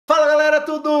galera,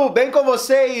 tudo bem com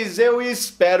vocês? Eu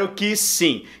espero que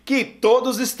sim, que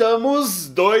todos estamos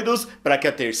doidos para que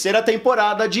a terceira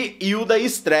temporada de Hilda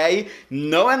estreie.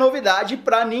 Não é novidade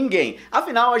para ninguém,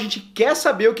 afinal a gente quer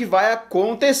saber o que vai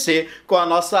acontecer com a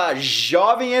nossa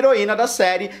jovem heroína da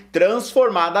série,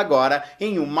 transformada agora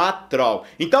em uma troll.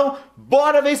 Então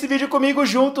bora ver esse vídeo comigo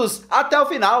juntos até o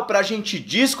final para a gente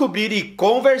descobrir e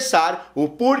conversar o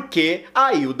porquê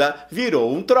a Hilda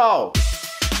virou um troll.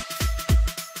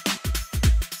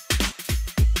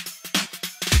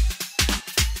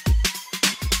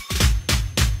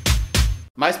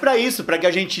 Mas para isso, para que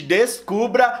a gente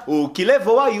descubra o que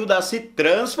levou a Hilda a se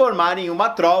transformar em uma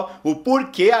troll, o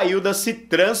porquê a Hilda se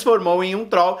transformou em um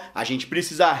troll, a gente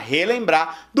precisa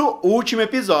relembrar do último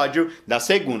episódio da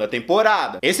segunda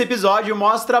temporada. Esse episódio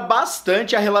mostra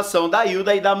bastante a relação da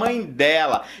Hilda e da mãe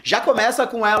dela. Já começa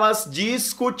com elas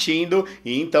discutindo,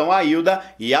 e então a Hilda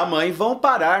e a mãe vão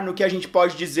parar no que a gente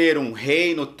pode dizer um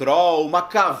reino troll, uma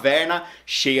caverna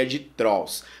cheia de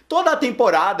trolls. Toda a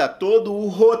temporada, todo o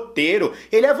roteiro,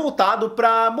 ele é voltado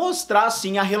para mostrar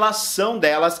assim a relação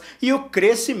delas e o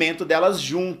crescimento delas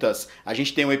juntas. A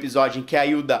gente tem um episódio em que a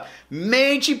Hilda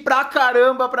mente pra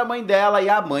caramba pra mãe dela e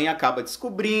a mãe acaba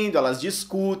descobrindo, elas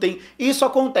discutem. Isso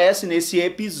acontece nesse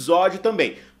episódio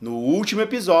também, no último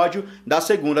episódio da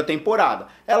segunda temporada.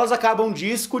 Elas acabam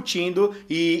discutindo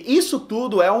e isso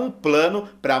tudo é um plano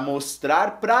para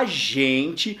mostrar pra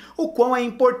gente o quão é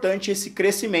importante esse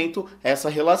crescimento, essa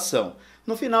relação.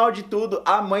 No final de tudo,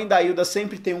 a mãe da Hilda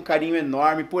sempre tem um carinho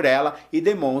enorme por ela e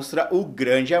demonstra o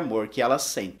grande amor que ela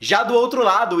sente. Já do outro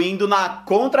lado, indo na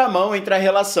contramão entre a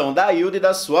relação da Hilda e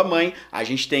da sua mãe, a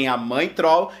gente tem a mãe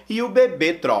troll e o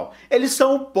bebê troll. Eles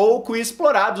são pouco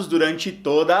explorados durante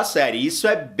toda a série, isso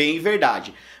é bem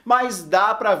verdade. Mas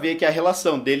dá pra ver que a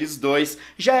relação deles dois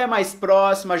já é mais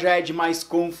próxima, já é de mais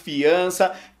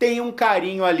confiança, tem um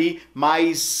carinho ali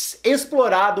mais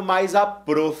explorado, mais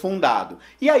aprofundado.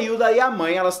 E a Hilda e a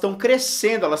mãe, elas estão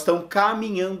crescendo, elas estão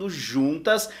caminhando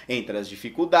juntas entre as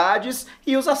dificuldades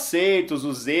e os acertos,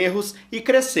 os erros e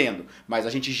crescendo. Mas a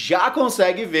gente já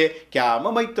consegue ver que a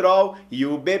mamãe troll e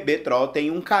o bebê troll têm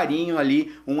um carinho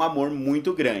ali, um amor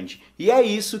muito grande. E é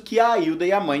isso que a Hilda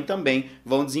e a mãe também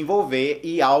vão desenvolver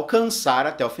e alcançar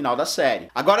até o final da série.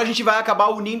 Agora a gente vai acabar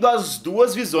unindo as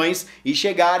duas visões e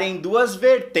chegar em duas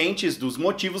vertentes dos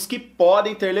motivos que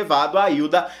podem ter levado a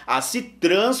Hilda a se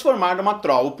transformar numa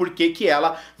troll, o porquê que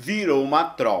ela virou uma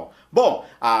troll. Bom,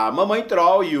 a mamãe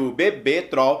troll e o bebê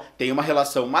troll têm uma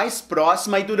relação mais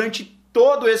próxima e durante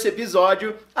todo esse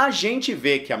episódio, a gente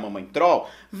vê que a mamãe troll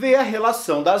vê a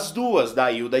relação das duas,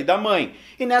 da Hilda e da mãe.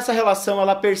 E nessa relação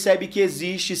ela percebe que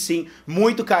existe sim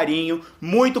muito carinho,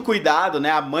 muito cuidado,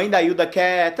 né? A mãe da Hilda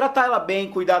quer tratar ela bem,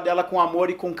 cuidar dela com amor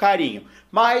e com carinho.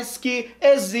 Mas que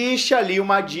existe ali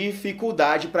uma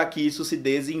dificuldade para que isso se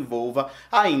desenvolva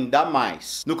ainda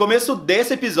mais. No começo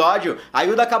desse episódio, a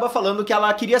Hilda acaba falando que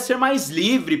ela queria ser mais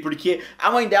livre, porque a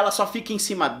mãe dela só fica em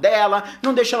cima dela,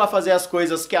 não deixa ela fazer as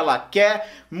coisas que ela quer.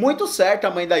 Muito certo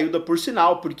a mãe da Hilda, por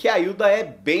sinal, porque a Hilda é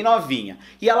bem novinha.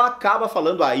 E ela acaba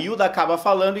falando, a Hilda acaba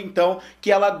falando então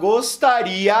que ela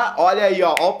gostaria, olha aí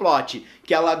ó o plot,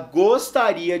 que ela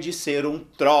gostaria de ser um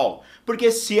troll.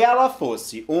 Porque se ela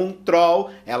fosse um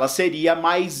troll, ela seria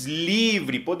mais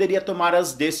livre, poderia tomar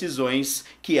as decisões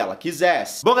que ela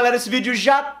quisesse. Bom galera, esse vídeo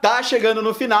já tá chegando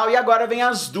no final e agora vem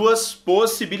as duas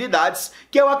possibilidades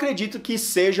que eu acredito que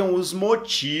sejam os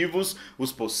motivos,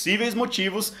 os possíveis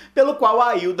motivos pelo qual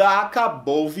a Hilda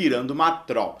acabou virando uma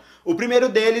troll. O primeiro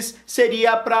deles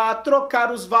seria para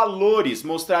trocar os valores,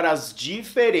 mostrar as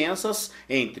diferenças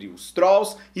entre os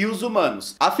trolls e os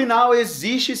humanos. Afinal,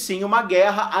 existe sim uma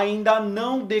guerra ainda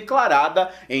não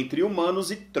declarada entre humanos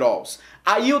e trolls.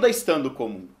 A Hilda, estando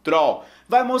como um troll,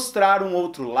 vai mostrar um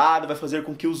outro lado, vai fazer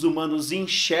com que os humanos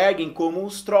enxerguem como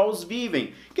os trolls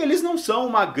vivem, que eles não são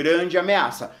uma grande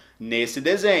ameaça nesse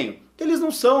desenho. Eles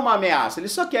não são uma ameaça,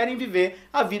 eles só querem viver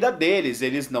a vida deles,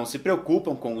 eles não se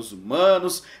preocupam com os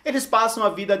humanos, eles passam a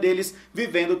vida deles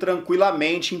vivendo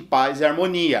tranquilamente, em paz e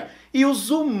harmonia. E os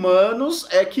humanos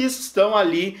é que estão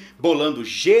ali bolando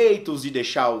jeitos de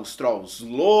deixar os trolls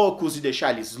loucos, de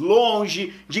deixar eles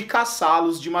longe, de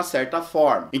caçá-los de uma certa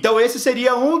forma. Então esse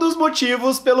seria um dos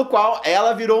motivos pelo qual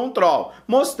ela virou um troll.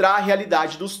 Mostrar a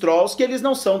realidade dos trolls, que eles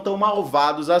não são tão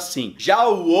malvados assim. Já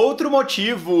o outro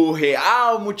motivo, o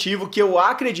real motivo que eu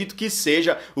acredito que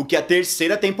seja o que a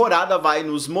terceira temporada vai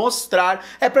nos mostrar,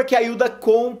 é para que a Hilda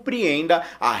compreenda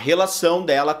a relação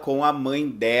dela com a mãe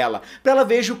dela. Para ela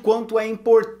veja o quão quanto é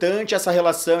importante essa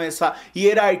relação, essa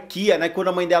hierarquia, né? Quando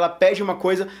a mãe dela pede uma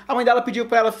coisa, a mãe dela pediu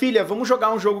pra ela: filha, vamos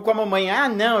jogar um jogo com a mamãe. Ah,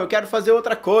 não, eu quero fazer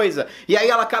outra coisa. E aí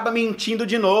ela acaba mentindo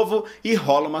de novo e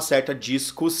rola uma certa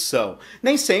discussão.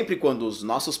 Nem sempre quando os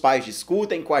nossos pais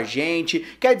discutem com a gente,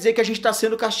 quer dizer que a gente tá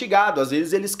sendo castigado. Às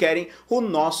vezes eles querem o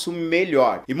nosso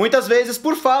melhor. E muitas vezes,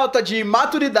 por falta de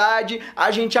maturidade,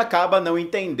 a gente acaba não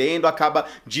entendendo, acaba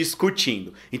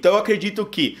discutindo. Então eu acredito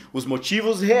que os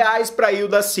motivos reais para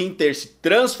Hilda sim ter se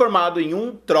transformado em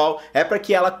um troll é para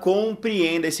que ela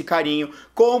compreenda esse carinho,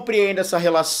 compreenda essa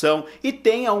relação e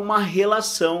tenha uma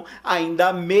relação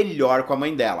ainda melhor com a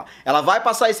mãe dela. Ela vai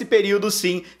passar esse período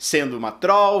sim sendo uma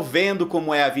troll, vendo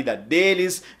como é a vida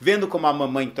deles, vendo como a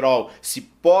mamãe troll se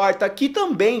porta, que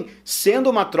também, sendo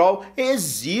uma troll,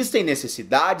 existem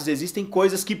necessidades, existem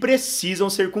coisas que precisam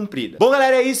ser cumpridas. Bom,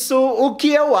 galera, é isso o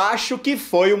que eu acho que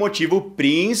foi o motivo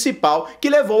principal que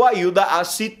levou a Hilda a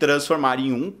se transformar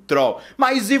em um troll.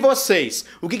 Mas e vocês?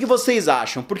 O que vocês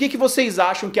acham? Por que vocês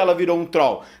acham que ela virou um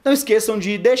troll? Não esqueçam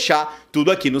de deixar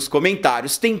tudo aqui nos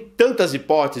comentários. Tem tantas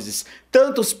hipóteses,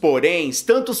 tantos poréns,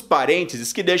 tantos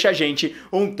parênteses que deixa a gente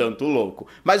um tanto louco.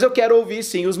 Mas eu quero ouvir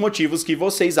sim os motivos que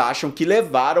vocês acham que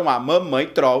levaram a mamãe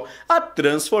troll a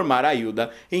transformar a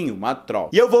Hilda em uma troll.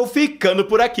 E eu vou ficando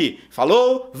por aqui.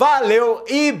 Falou, valeu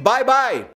e bye bye!